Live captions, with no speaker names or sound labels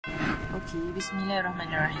Okey,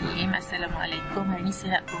 bismillahirrahmanirrahim. Assalamualaikum. Hari ini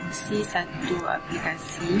saya nak kongsi satu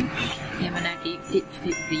aplikasi yang menarik,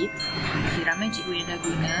 Flipgrid. Ramai cikgu yang dah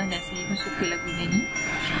guna dan saya pun suka lah guna ni.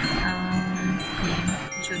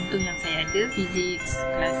 Contoh yang saya ada, fizik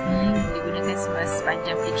kelas ni digunakan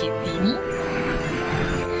sepanjang PKP ni.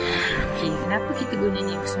 Okay, kenapa kita guna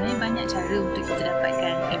ni? Sebenarnya banyak cara untuk kita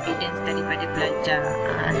dapatkan evidence daripada pelajar.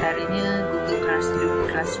 Antaranya Google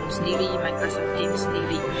Classroom sendiri, Microsoft Teams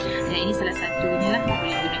sendiri. Dan ini salah satunya lah,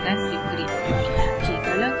 boleh gunakan Flipgrid. Okay,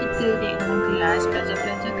 kalau kita tengok dalam kelas,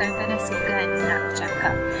 pelajar-pelajar kadang-kadang segan nak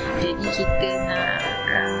bercakap. Jadi kita nak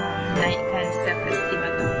naikkan self-esteem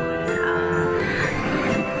ataupun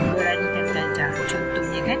beranikan belajar.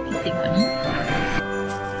 Contohnya kan, kita tengok ni.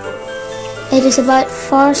 It is about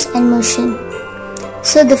force and motion.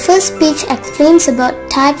 So the first page explains about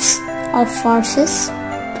types of forces.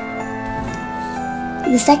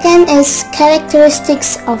 The second is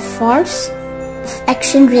characteristics of force,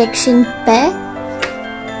 action-reaction pair.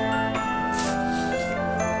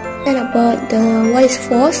 And about the what is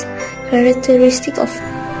force, characteristic of.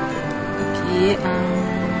 Okay,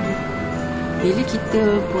 bila kita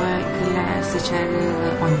buat kelas secara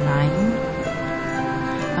online,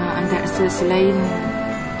 selain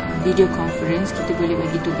video conference, kita boleh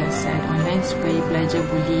bagi tugasan online supaya pelajar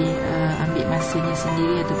boleh ambil masanya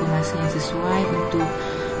sendiri ataupun masa yang sesuai untuk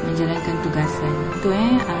menjalankan tugasan.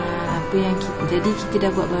 Betul apa yang jadi kita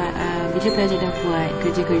dah buat bila pelajar dah buat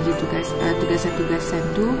kerja-kerja tugasan-tugasan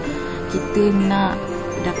tu, kita nak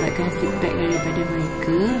dapatkan feedback daripada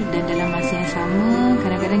mereka, dan dalam masa yang sama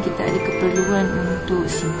kadang-kadang kita ada keperluan untuk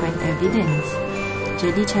simpan evidence.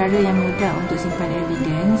 Jadi cara yang mudah untuk simpan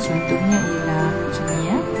evidence contohnya ialah macam ni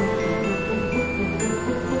ya.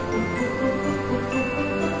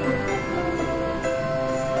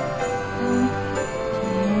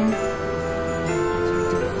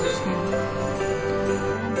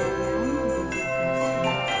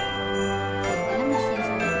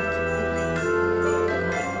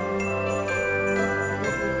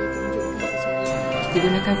 Kita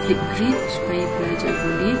gunakan Flipgrid supaya pelajar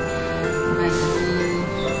boleh bagi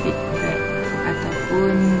feedback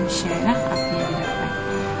ataupun share lah apa yang dia dapat.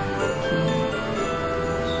 Okay.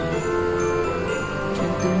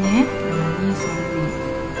 Contohnya ni sorry.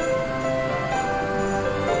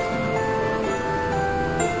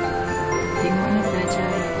 Tengoklah pelajar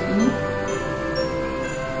lagi.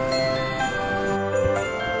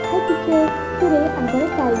 Hi teacher, today I'm going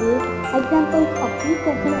to tell you examples of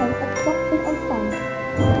recursion and abstraction of science.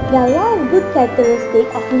 There are a lot of good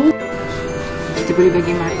characteristics of Kita boleh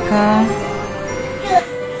bagi markah.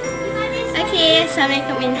 Okay,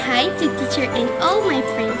 Assalamualaikum and hi to teacher and all my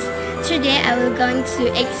friends. Today I will going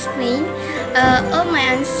to explain all my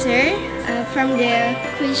answer from the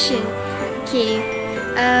question. Okay,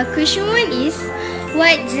 question 1 is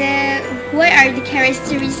what are the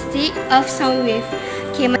characteristics of sound wave?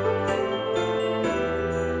 Okay.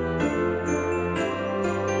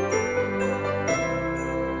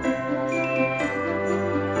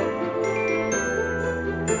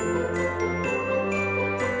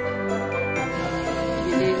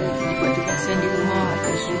 Di rumah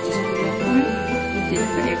atau di sekolah pun kita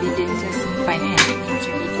dapat evidence yang simpan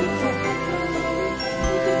macam itu.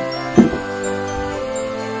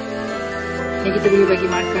 Dan kita boleh bagi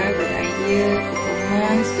markah pada idea,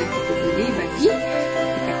 performance, dan kita boleh bagi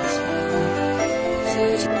dekat semua. So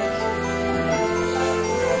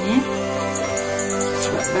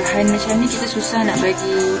sebab bahan macam ni kita susah nak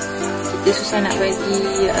bagi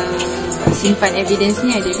simpan evidence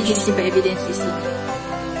ni, jadi kita simpan evidence di sini.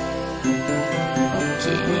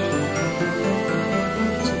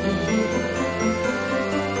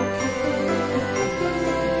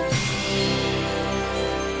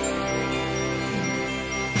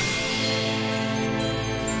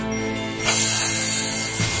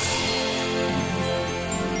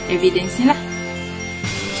 Evidence ni lah.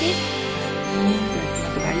 Okay.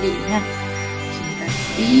 Kita balik lah.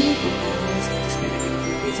 Tapi kita sekarang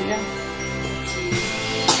kita je lah.